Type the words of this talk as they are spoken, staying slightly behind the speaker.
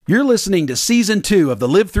You're listening to Season 2 of the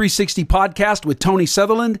Live 360 podcast with Tony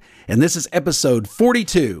Sutherland, and this is episode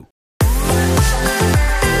 42.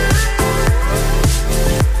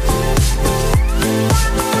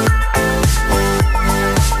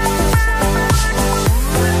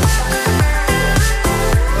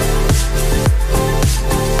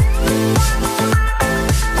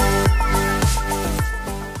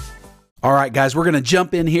 All right, guys, we're going to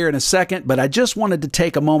jump in here in a second, but I just wanted to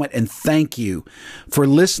take a moment and thank you for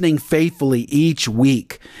listening faithfully each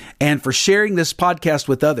week and for sharing this podcast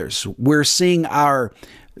with others. We're seeing our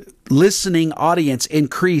listening audience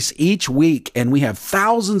increase each week, and we have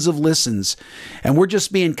thousands of listens, and we're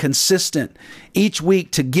just being consistent each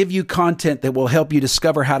week to give you content that will help you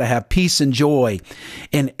discover how to have peace and joy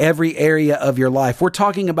in every area of your life. We're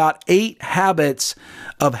talking about 8 habits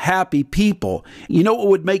of happy people. You know what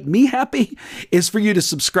would make me happy is for you to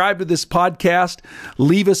subscribe to this podcast,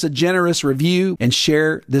 leave us a generous review, and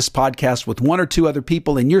share this podcast with 1 or 2 other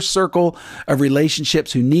people in your circle of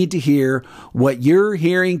relationships who need to hear what you're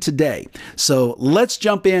hearing today. So let's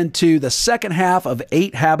jump into the second half of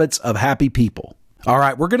 8 habits of happy people. All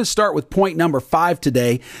right, we're going to start with point number 5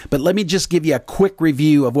 today, but let me just give you a quick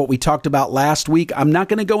review of what we talked about last week. I'm not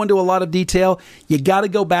going to go into a lot of detail. You got to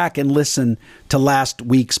go back and listen to last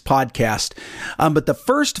week's podcast. But the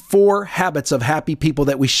first 4 habits of happy people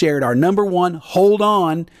that we shared are: number 1, hold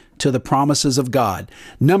on to the promises of God.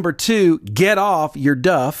 Number 2, get off your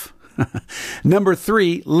duff. Number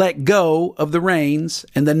 3, let go of the reins.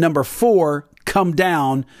 And then number 4, come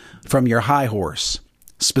down from your high horse,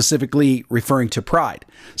 specifically referring to pride.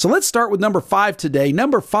 So let's start with number 5 today.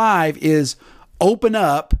 Number 5 is open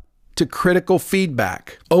up to critical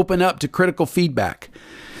feedback. Open up to critical feedback.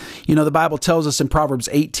 You know, the Bible tells us in Proverbs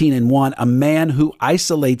 18:1, a man who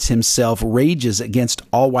isolates himself rages against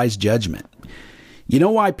all wise judgment. You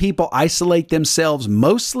know why people isolate themselves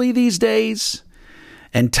mostly these days?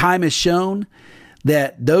 And time has shown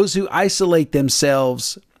that those who isolate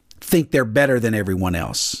themselves think they're better than everyone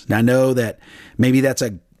else. Now, I know that maybe that's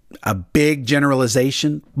a big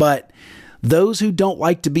generalization, but those who don't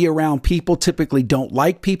like to be around people typically don't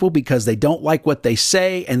like people because they don't like what they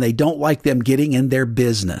say and they don't like them getting in their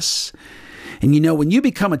business. And you know, when you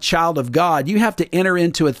become a child of God, you have to enter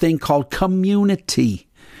into a thing called community,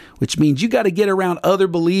 which means you got to get around other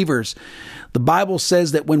believers. The Bible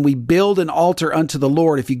says that when we build an altar unto the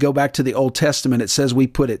Lord, if you go back to the Old Testament, it says we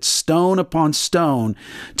put it stone upon stone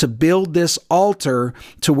to build this altar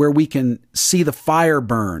to where we can see the fire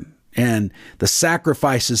burn and the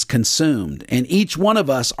sacrifices consumed. And each one of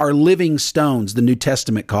us are living stones, the New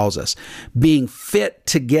Testament calls us, being fit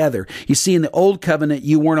together. You see, in the Old Covenant,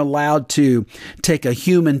 you weren't allowed to take a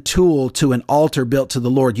human tool to an altar built to the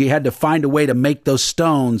Lord. You had to find a way to make those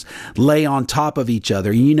stones lay on top of each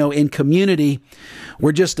other. You know, in community,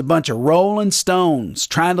 we're just a bunch of rolling stones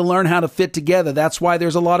trying to learn how to fit together. That's why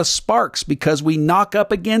there's a lot of sparks, because we knock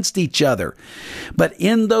up against each other. But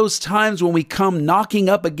in those times when we come knocking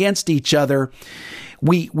up against each other,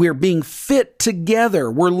 we're being fit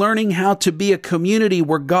together. We're learning how to be a community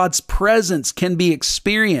where God's presence can be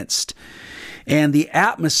experienced, and the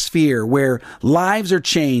atmosphere where lives are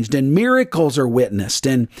changed and miracles are witnessed,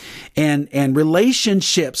 and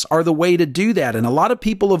relationships are the way to do that. And a lot of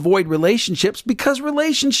people avoid relationships because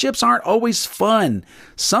relationships aren't always fun.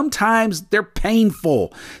 Sometimes they're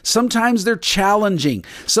painful. Sometimes they're challenging.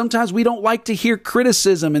 Sometimes we don't like to hear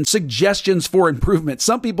criticism and suggestions for improvement.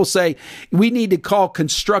 Some people say we need to call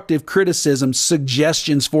constructive criticism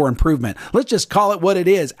suggestions for improvement. Let's just call it what it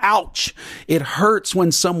is. Ouch. It hurts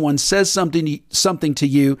when someone says something to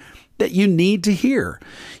you that you need to hear.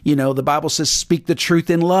 You know, the Bible says, speak the truth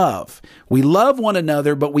in love. We love one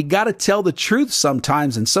another, but we got to tell the truth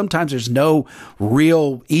sometimes, and sometimes there's no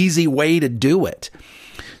real easy way to do it.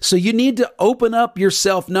 So you need to open up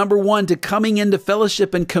yourself, number 1, to coming into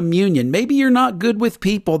fellowship and communion. Maybe you're not good with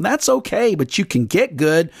people. That's okay, but you can get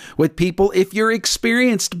good with people if you're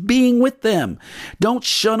experienced being with them. Don't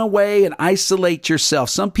shun away and isolate yourself.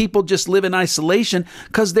 Some people just live in isolation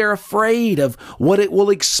because they're afraid of what it will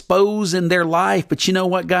expose in their life. But you know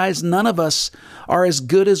what, guys? None of us are as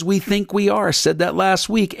good as we think we are. I said that last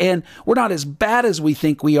week. And we're not as bad as we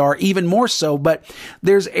think we are, even more so. But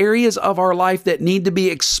there's areas of our life that need to be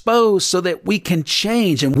exposed so that we can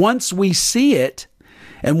change. And once we see it,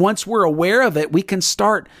 and once we're aware of it, we can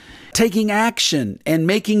start taking action and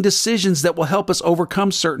making decisions that will help us overcome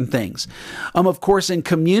certain things. Of course, in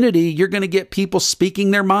community, you're going to get people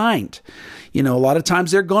speaking their mind. You know, a lot of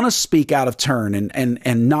times they're going to speak out of turn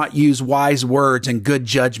and not use wise words and good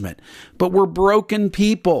judgment. But we're broken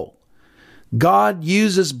people. God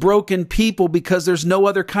uses broken people because there's no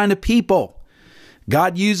other kind of people.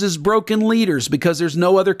 God uses broken leaders because there's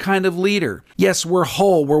no other kind of leader. Yes, we're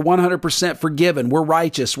whole. We're 100% forgiven. We're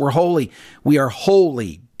righteous. We're holy. We are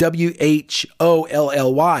holy.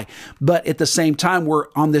 WHOLLY. But at the same time, we're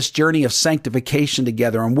on this journey of sanctification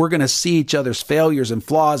together, and we're going to see each other's failures and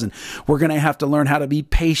flaws, and we're going to have to learn how to be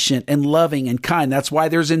patient and loving and kind. That's why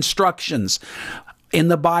there's instructions in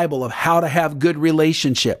the Bible of how to have good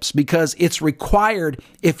relationships, because it's required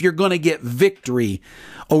if you're going to get victory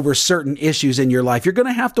over certain issues in your life. You're going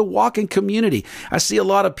to have to walk in community. I see a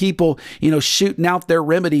lot of people, shooting out their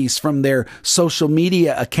remedies from their social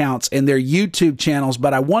media accounts and their YouTube channels,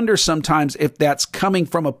 but I wonder sometimes if that's coming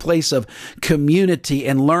from a place of community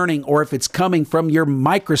and learning, or if it's coming from your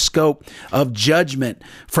microscope of judgment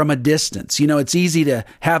from a distance. It's easy to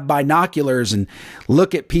have binoculars and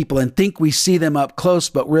look at people and think we see them up close,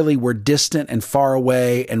 but really we're distant and far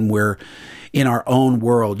away, and we're in our own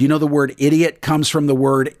world. The word idiot comes from the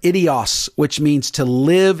word idios, which means to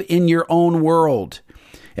live in your own world.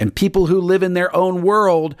 And people who live in their own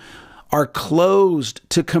world are closed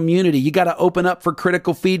to community. You got to open up for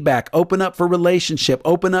critical feedback, open up for relationship,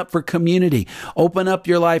 open up for community, open up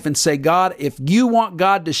your life and say, God, if you want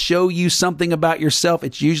God to show you something about yourself,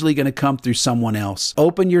 it's usually going to come through someone else.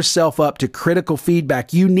 Open yourself up to critical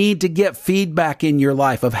feedback. You need to get feedback in your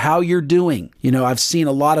life of how you're doing. I've seen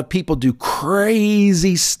a lot of people do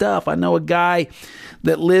crazy stuff. I know a guy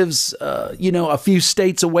that lives, a few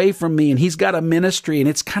states away from me, and he's got a ministry, and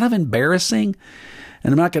it's kind of embarrassing.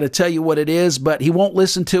 And I'm not going to tell you what it is, but he won't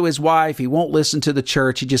listen to his wife. He won't listen to the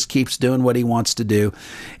church. He just keeps doing what he wants to do.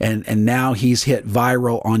 And now he's hit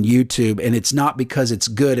viral on YouTube. And it's not because it's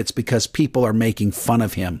good. It's because people are making fun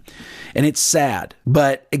of him. And it's sad.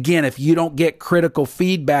 But again, if you don't get critical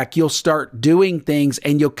feedback, you'll start doing things,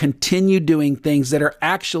 and you'll continue doing things that are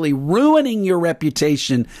actually ruining your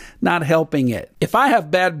reputation, not helping it. If I have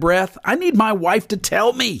bad breath, I need my wife to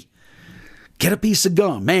tell me. Get a piece of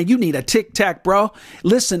gum. Man, you need a Tic Tac, bro.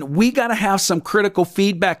 Listen, we got to have some critical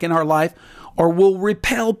feedback in our life, or we'll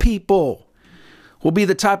repel people. We'll be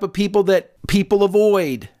the type of people that people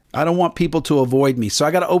avoid. I don't want people to avoid me. So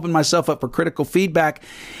I got to open myself up for critical feedback,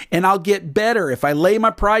 and I'll get better if I lay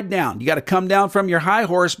my pride down. You got to come down from your high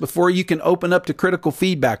horse before you can open up to critical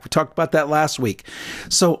feedback. We talked about that last week.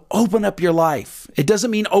 So open up your life. It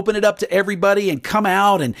doesn't mean open it up to everybody and come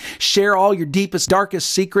out and share all your deepest,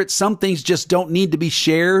 darkest secrets. Some things just don't need to be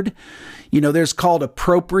shared. There's called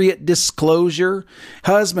appropriate disclosure.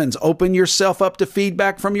 Husbands, open yourself up to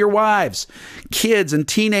feedback from your wives. Kids and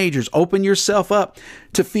teenagers, open yourself up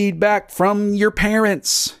to feedback from your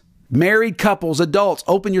parents. Married couples, adults,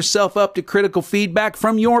 open yourself up to critical feedback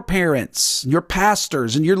from your parents, your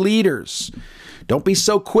pastors, and your leaders. Don't be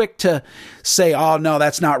so quick to say, oh, no,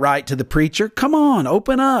 that's not right, to the preacher. Come on,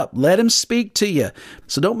 open up. Let him speak to you.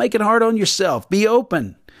 So don't make it hard on yourself. Be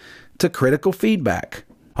open to critical feedback.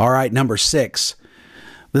 All right, number 6.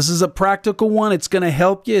 This is a practical one. It's going to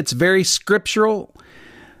help you. It's very scriptural.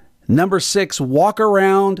 Number 6, walk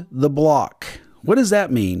around the block. What does that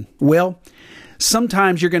mean? Well,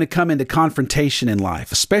 sometimes you're going to come into confrontation in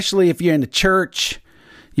life, especially if you're in the church.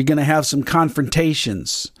 You're going to have some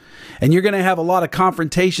confrontations, and you're going to have a lot of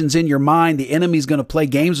confrontations in your mind. The enemy's going to play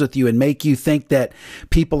games with you and make you think that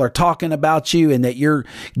people are talking about you and that you're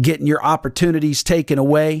getting your opportunities taken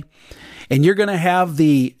away. And you're going to have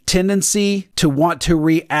the tendency to want to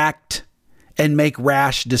react and make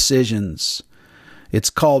rash decisions. It's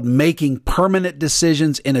called making permanent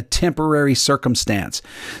decisions in a temporary circumstance.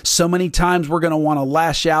 So many times we're going to want to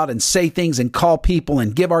lash out and say things and call people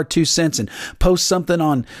and give our 2 cents and post something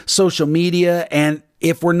on social media. And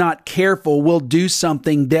if we're not careful, we'll do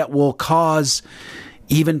something that will cause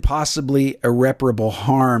even possibly irreparable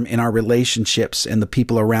harm in our relationships and the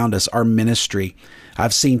people around us, our ministry.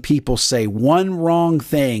 I've seen people say one wrong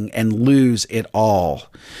thing and lose it all.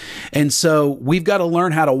 And so we've got to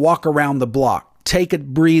learn how to walk around the block, take a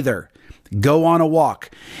breather, go on a walk.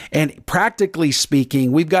 And practically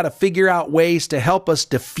speaking, we've got to figure out ways to help us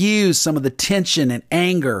diffuse some of the tension and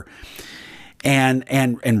anger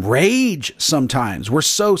and rage sometimes. We're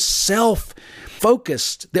so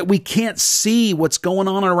self-focused that we can't see what's going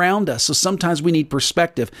on around us. So sometimes we need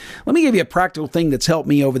perspective. Let me give you a practical thing that's helped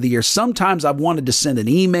me over the years. Sometimes I've wanted to send an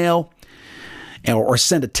email or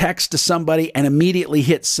send a text to somebody and immediately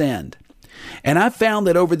hit send. And I found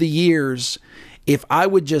that over the years, if I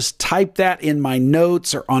would just type that in my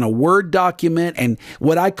notes or on a Word document, and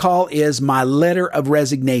what I call is my letter of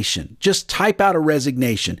resignation. Just type out a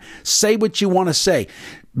resignation. Say what you want to say.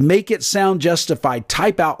 Make it sound justified.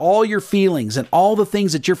 Type out all your feelings and all the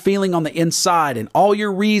things that you're feeling on the inside and all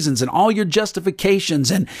your reasons and all your justifications,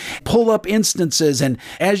 and pull up instances. And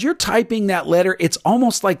as you're typing that letter, it's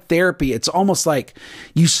almost like therapy. It's almost like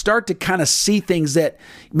you start to kind of see things that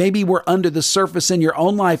maybe were under the surface in your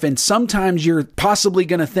own life. And sometimes you're possibly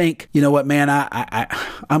going to think, you know what, man,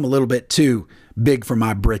 I'm a little bit too big for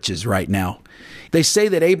my britches right now. They say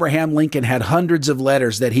that Abraham Lincoln had hundreds of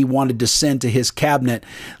letters that he wanted to send to his cabinet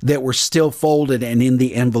that were still folded and in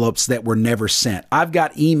the envelopes that were never sent. I've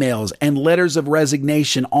got emails and letters of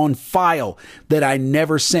resignation on file that I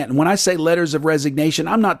never sent. And when I say letters of resignation,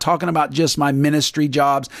 I'm not talking about just my ministry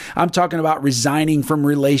jobs. I'm talking about resigning from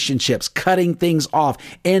relationships, cutting things off,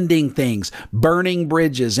 ending things, burning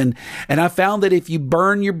bridges. And I found that if you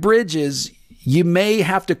burn your bridges, you may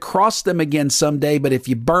have to cross them again someday, but if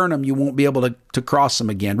you burn them, you won't be able to cross them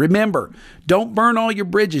again. Remember, don't burn all your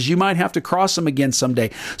bridges. You might have to cross them again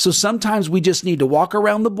someday. So sometimes we just need to walk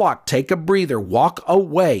around the block, take a breather, walk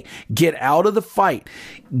away, get out of the fight,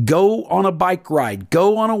 go on a bike ride,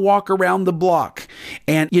 go on a walk around the block.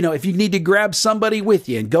 And, if you need to grab somebody with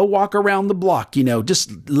you and go walk around the block,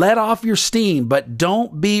 just let off your steam, but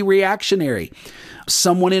don't be reactionary.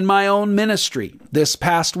 Someone in my own ministry this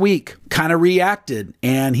past week kind of reacted,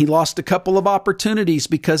 and he lost a couple of opportunities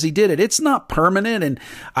because he did it. It's not permanent, and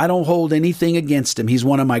I don't hold anything against him. He's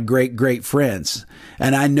one of my great, great friends,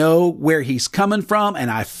 and I know where he's coming from,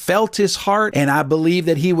 and I felt his heart, and I believe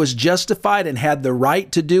that he was justified and had the right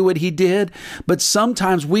to do what he did. But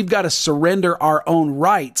sometimes we've got to surrender our own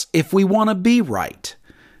rights if we want to be right.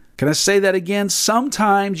 Can I say that again?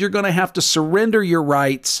 Sometimes you're going to have to surrender your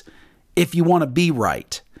rights if you want to be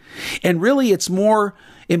right. And really, it's more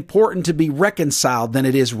important to be reconciled than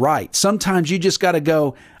it is right. Sometimes you just got to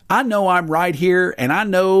go, I know I'm right here, and I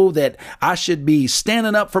know that I should be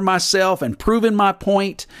standing up for myself and proving my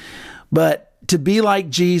point. But to be like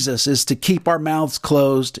Jesus is to keep our mouths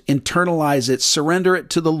closed, internalize it, surrender it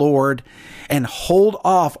to the Lord, and hold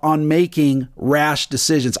off on making rash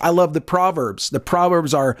decisions. I love the Proverbs. The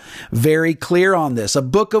Proverbs are very clear on this, a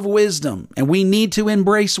book of wisdom, and we need to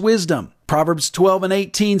embrace wisdom. Proverbs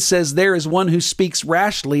 12:18 says, there is one who speaks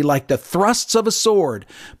rashly like the thrusts of a sword,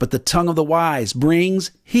 but the tongue of the wise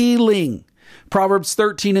brings healing. Proverbs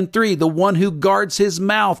 13:3, the one who guards his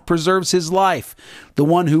mouth preserves his life. The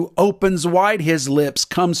one who opens wide his lips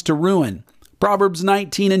comes to ruin. Proverbs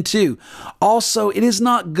 19:2, also it is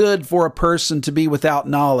not good for a person to be without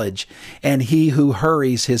knowledge, and he who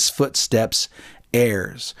hurries his footsteps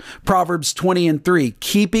errs. Proverbs 20:3,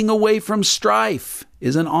 keeping away from strife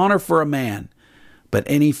is an honor for a man, but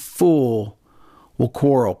any fool will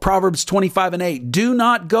quarrel. Proverbs 25:8, do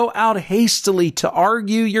not go out hastily to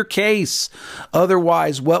argue your case.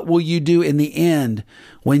 Otherwise, what will you do in the end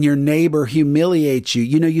when your neighbor humiliates you?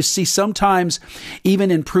 You see, sometimes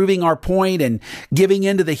even in proving our point and giving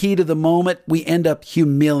into the heat of the moment, we end up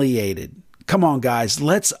humiliated. Come on, guys,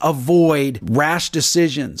 let's avoid rash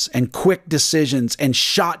decisions and quick decisions and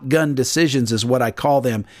shotgun decisions is what I call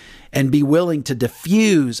them, and be willing to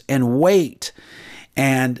diffuse and wait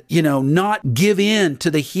and, not give in to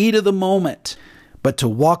the heat of the moment, but to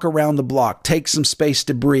walk around the block, take some space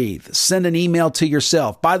to breathe, send an email to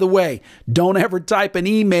yourself. By the way, don't ever type an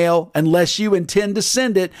email unless you intend to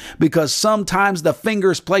send it, because sometimes the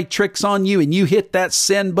fingers play tricks on you and you hit that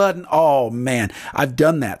send button. Oh man, I've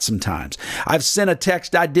done that sometimes. I've sent a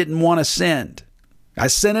text I didn't want to send. I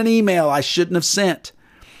sent an email I shouldn't have sent.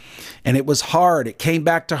 And it was hard. It came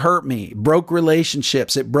back to hurt me. It broke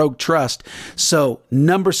relationships. It broke trust. So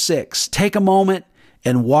 6, take a moment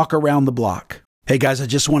and walk around the block. Hey guys, I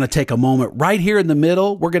just want to take a moment right here in the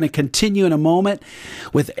middle. We're going to continue in a moment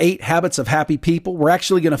with 8 habits of happy people. We're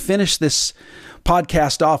actually going to finish this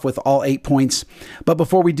podcast off with all 8 points. But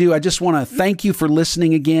before we do, I just want to thank you for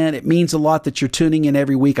listening again. It means a lot that you're tuning in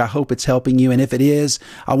every week. I hope it's helping you. And if it is,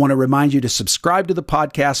 I want to remind you to subscribe to the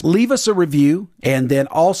podcast, leave us a review, and then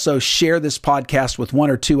also share this podcast with 1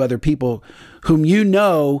 or 2 other people whom you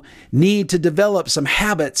know need to develop some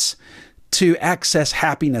habits to access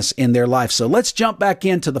happiness in their life. So let's jump back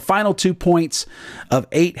into the final 2 points of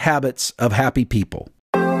 8 habits of happy people.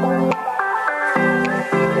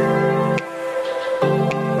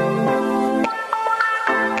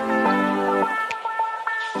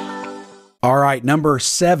 All right, number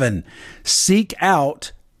 7, seek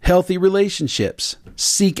out healthy relationships.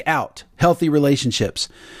 Seek out healthy relationships.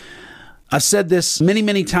 I've said this many,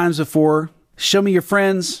 many times before. Show me your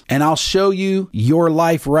friends, and I'll show you your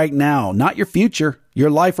life right now. Not your future,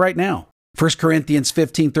 your life right now. 1 Corinthians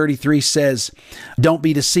 15:33 says, don't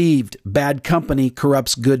be deceived. Bad company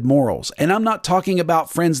corrupts good morals. And I'm not talking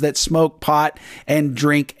about friends that smoke pot and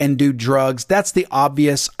drink and do drugs. That's the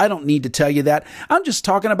obvious. I don't need to tell you that. I'm just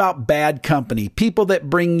talking about bad company, people that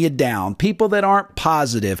bring you down, people that aren't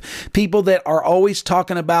positive, people that are always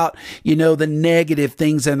talking about, the negative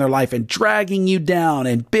things in their life and dragging you down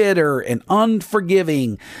and bitter and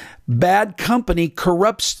unforgiving. Bad company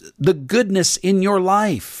corrupts the goodness in your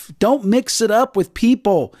life. Don't mix it up with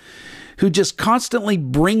people who just constantly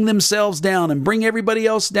bring themselves down and bring everybody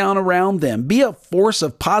else down around them. Be a force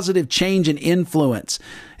of positive change and influence.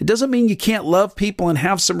 It doesn't mean you can't love people and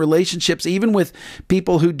have some relationships, even with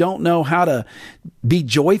people who don't know how to be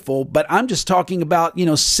joyful. But I'm just talking about,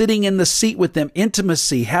 sitting in the seat with them,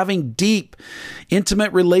 intimacy, having deep,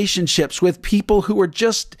 intimate relationships with people who are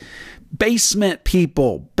just basement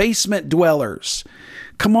people, basement dwellers.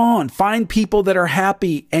 Come on, find people that are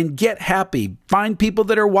happy and get happy. Find people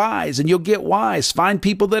that are wise and you'll get wise. Find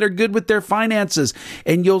people that are good with their finances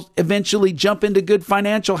and you'll eventually jump into good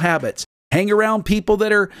financial habits. Hang around people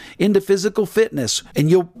that are into physical fitness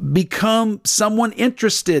and you'll become someone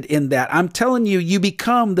interested in that. I'm telling you, you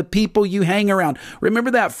become the people you hang around.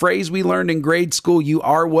 Remember that phrase we learned in grade school, you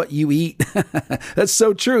are what you eat? That's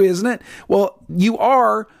so true, isn't it? Well, you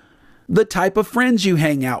are the type of friends you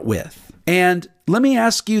hang out with. And let me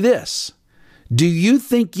ask you this. Do you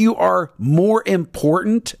think you are more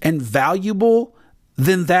important and valuable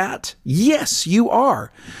than that? Yes, you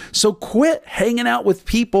are. So quit hanging out with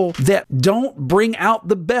people that don't bring out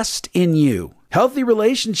the best in you. Healthy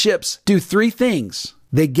relationships do three things.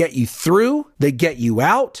 They get you through, they get you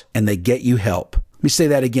out, and they get you help. Let me say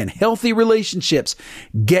that again. Healthy relationships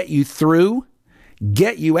get you through,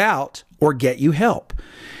 get you out, or get you help.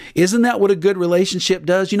 Isn't that what a good relationship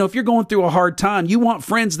does? If you're going through a hard time, you want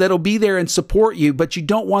friends that'll be there and support you, but you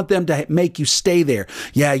don't want them to make you stay there.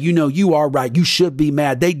 Yeah, you are right. You should be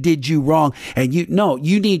mad. They did you wrong. And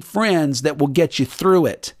you need friends that will get you through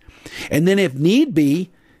it. And then if need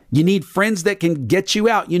be, you need friends that can get you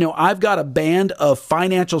out. I've got a band of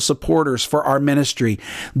financial supporters for our ministry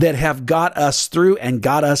that have got us through and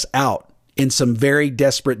got us out in some very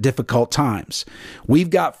desperate, difficult times. We've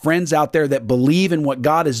got friends out there that believe in what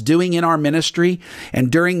God is doing in our ministry. And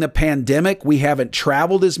during the pandemic, we haven't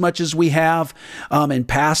traveled as much as we have in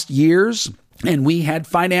past years. And we had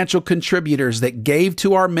financial contributors that gave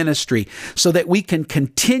to our ministry so that we can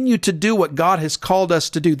continue to do what God has called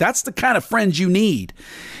us to do. That's the kind of friends you need.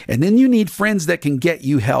 And then you need friends that can get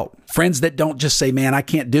you help. Friends that don't just say, man, I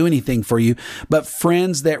can't do anything for you, but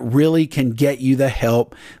friends that really can get you the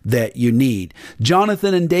help that you need.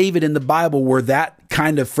 Jonathan and David in the Bible were that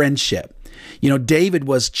kind of friendship. David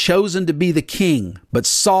was chosen to be the king, but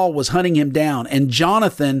Saul was hunting him down. And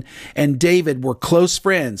Jonathan and David were close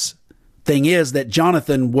friends. Thing is that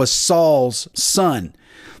Jonathan was Saul's son,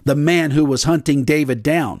 the man who was hunting David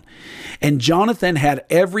down. And Jonathan had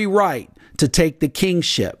every right to take the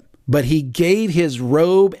kingship, but he gave his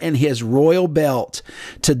robe and his royal belt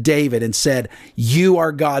to David and said, you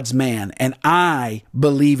are God's man, and I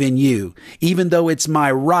believe in you. Even though it's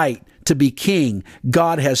my right to be king,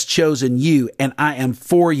 God has chosen you, and I am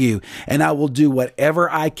for you, and I will do whatever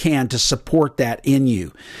I can to support that in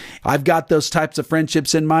you. I've got those types of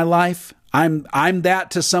friendships in my life. I'm that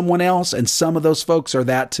to someone else, and some of those folks are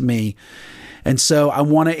that to me. And so I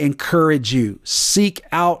want to encourage you, seek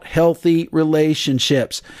out healthy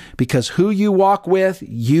relationships, because who you walk with,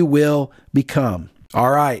 you will become.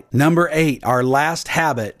 All right, number 8, our last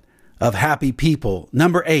habit of happy people.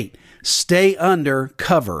 Number 8, stay under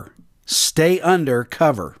cover. Stay under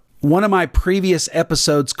cover. One of my previous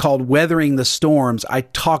episodes called Weathering the Storms, I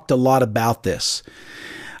talked a lot about this.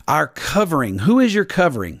 Our covering. Who is your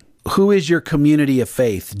covering? Who is your community of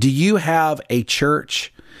faith? Do you have a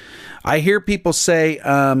church? I hear people say,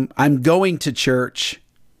 I'm going to church,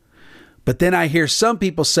 but then I hear some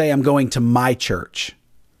people say, I'm going to my church.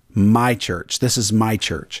 My church. This is my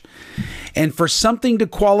church. And for something to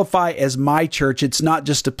qualify as my church, it's not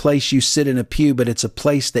just a place you sit in a pew, but it's a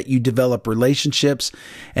place that you develop relationships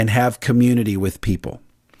and have community with people.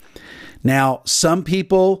 Now, some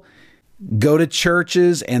people go to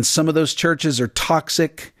churches and some of those churches are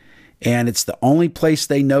toxic and it's the only place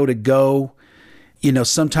they know to go.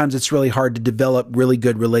 Sometimes it's really hard to develop really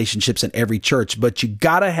good relationships in every church, but you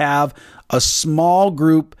got to have a small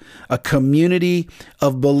group, a community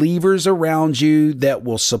of believers around you that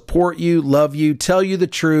will support you, love you, tell you the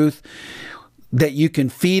truth, that you can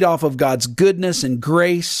feed off of God's goodness and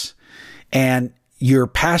grace, and you're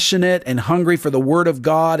passionate and hungry for the Word of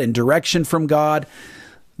God and direction from God.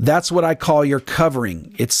 That's what I call your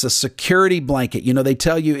covering. It's a security blanket. You know, they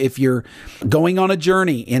tell you if you're going on a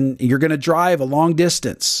journey and you're going to drive a long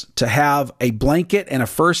distance, to have a blanket and a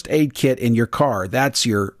first aid kit in your car. That's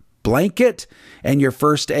your blanket and your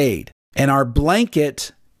first aid. And our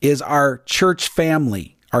blanket is our church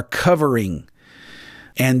family, our covering.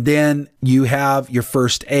 And then you have your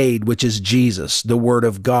first aid, which is Jesus, the Word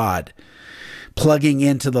of God, plugging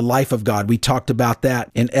into the life of God. We talked about that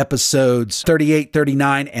in episodes 38,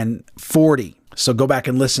 39, and 40. So go back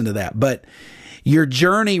and listen to that. But your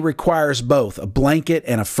journey requires both a blanket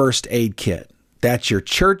and a first aid kit. That's your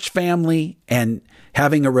church family and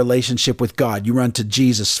having a relationship with God. You run to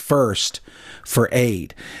Jesus first for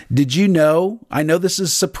aid. Did you know? I know this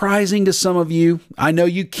is surprising to some of you. I know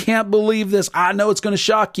you can't believe this. I know it's going to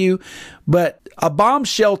shock you, but a bomb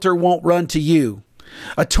shelter won't run to you.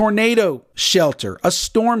 A tornado shelter, a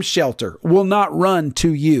storm shelter will not run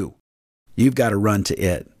to you. You've got to run to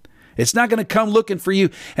it. It's not going to come looking for you.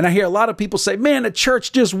 And I hear a lot of people say, man, the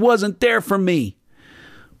church just wasn't there for me.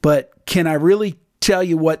 But can I really tell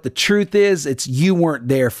you what the truth is? It's you weren't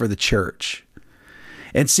there for the church.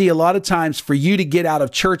 And see, a lot of times for you to get out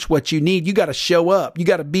of church what you need, you got to show up. You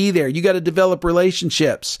got to be there. You got to develop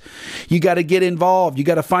relationships. You got to get involved. You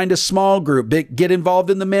got to find a small group. Get involved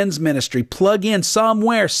in the men's ministry. Plug in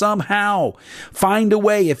somewhere, somehow. Find a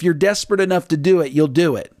way. If you're desperate enough to do it, you'll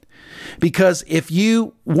do it. Because if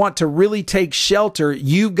you want to really take shelter,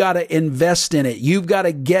 you've got to invest in it. You've got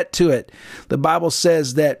to get to it. The Bible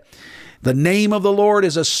says that the name of the Lord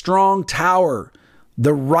is a strong tower.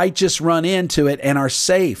 The righteous run into it and are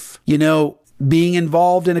safe. You know, being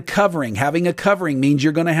involved in a covering, having a covering means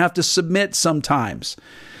you're going to have to submit sometimes.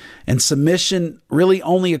 And submission really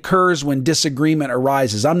only occurs when disagreement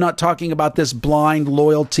arises. I'm not talking about this blind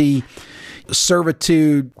loyalty,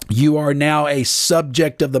 servitude. You are now a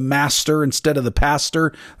subject of the master instead of the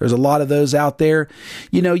pastor. There's a lot of those out there.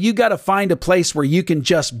 You know, you got to find a place where you can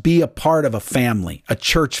just be a part of a family, a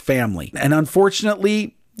church family. And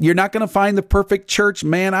unfortunately, you're not going to find the perfect church.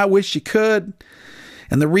 Man, I wish you could.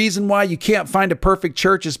 And the reason why you can't find a perfect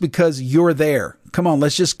church is because you're there. Come on,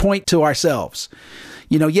 let's just point to ourselves.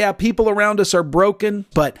 You know, yeah, people around us are broken,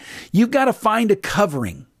 but you've got to find a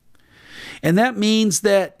covering. And that means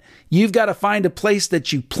that you've got to find a place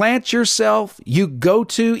that you plant yourself, you go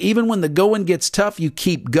to, even when the going gets tough, you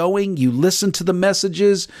keep going, you listen to the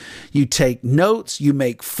messages, you take notes, you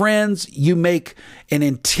make friends, you make an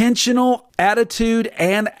intentional attitude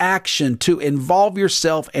and action to involve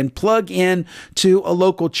yourself and plug in to a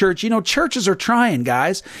local church. You know, churches are trying,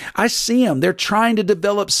 guys. I see them. They're trying to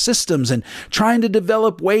develop systems and trying to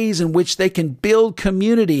develop ways in which they can build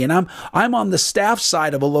community. And I'm on the staff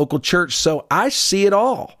side of a local church, so I see it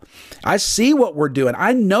all. I see what we're doing.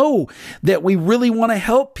 I know that we really want to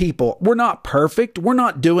help people. We're not perfect. We're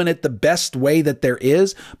not doing it the best way that there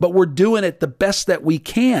is, but we're doing it the best that we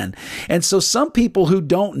can. And so some people who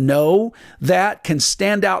don't know that can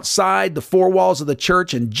stand outside the four walls of the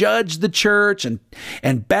church and judge the church and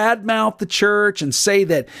badmouth the church and say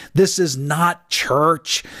that this is not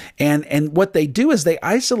church. And what they do is they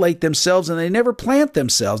isolate themselves and they never plant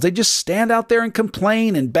themselves. They just stand out there and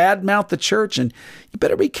complain and badmouth the church. And you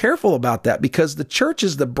better be careful about that, because the church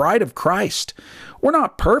is the bride of Christ. We're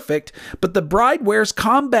not perfect, but the bride wears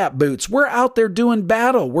combat boots. We're out there doing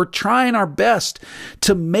battle. We're trying our best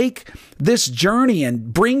to make this journey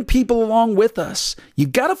and bring people along with us. You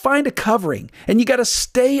got to find a covering and you got to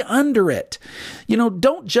stay under it. You know,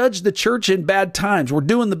 don't judge the church in bad times. We're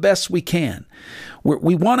doing the best we can.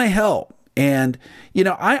 We want to help. And, you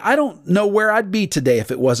know, I don't know where I'd be today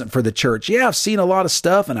if it wasn't for the church. Yeah, I've seen a lot of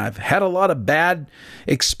stuff and I've had a lot of bad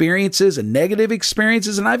experiences and negative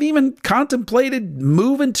experiences. And I've even contemplated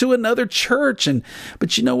moving to another church.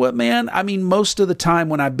 But you know what, man? I mean, most of the time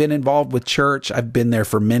when I've been involved with church, I've been there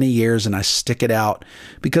for many years and I stick it out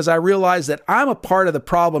because I realize that I'm a part of the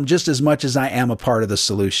problem just as much as I am a part of the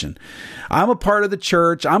solution. I'm a part of the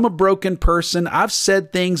church. I'm a broken person. I've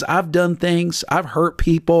said things. I've done things. I've hurt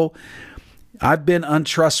people. I've been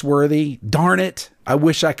untrustworthy. Darn it. I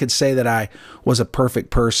wish I could say that I was a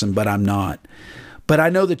perfect person, but I'm not. But I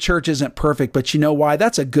know the church isn't perfect, but you know why?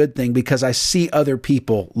 That's a good thing, because I see other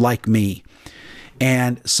people like me.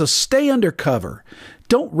 And so stay undercover.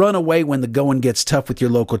 Don't run away when the going gets tough with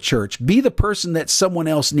your local church. Be the person that someone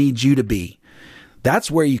else needs you to be.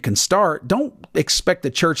 That's where you can start. Don't expect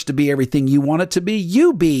the church to be everything you want it to be.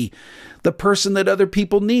 You be the person that other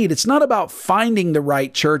people need. It's not about finding the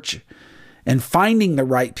right church and finding the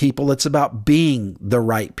right people. It's about being the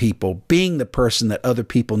right people, being the person that other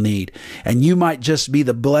people need. And you might just be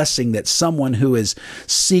the blessing that someone who is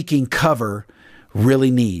seeking cover really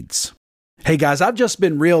needs. Hey guys, I've just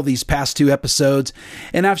been real these past 2 episodes,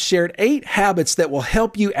 and I've shared 8 habits that will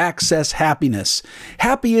help you access happiness.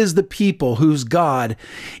 Happy is the people whose God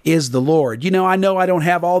is the Lord. I know I don't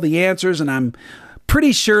have all the answers, and I'm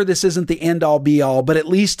pretty sure this isn't the end-all be-all, but at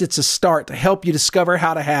least it's a start to help you discover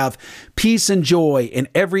how to have peace and joy in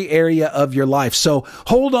every area of your life. So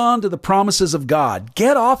hold on to the promises of God.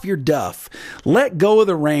 Get off your duff. Let go of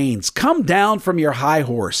the reins. Come down from your high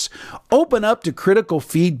horse. Open up to critical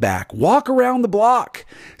feedback. Walk around the block.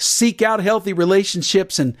 Seek out healthy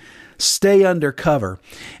relationships and stay undercover.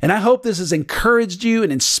 And I hope this has encouraged you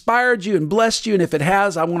and inspired you and blessed you. And if it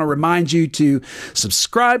has, I want to remind you to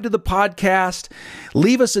subscribe to the podcast,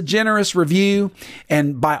 leave us a generous review,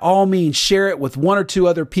 and by all means, share it with 1 or 2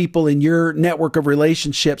 other people in your network of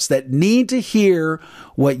relationships that need to hear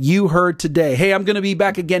what you heard today. Hey, I'm going to be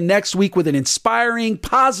back again next week with an inspiring,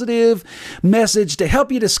 positive message to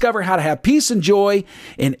help you discover how to have peace and joy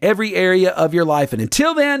in every area of your life. And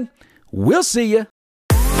until then, we'll see you.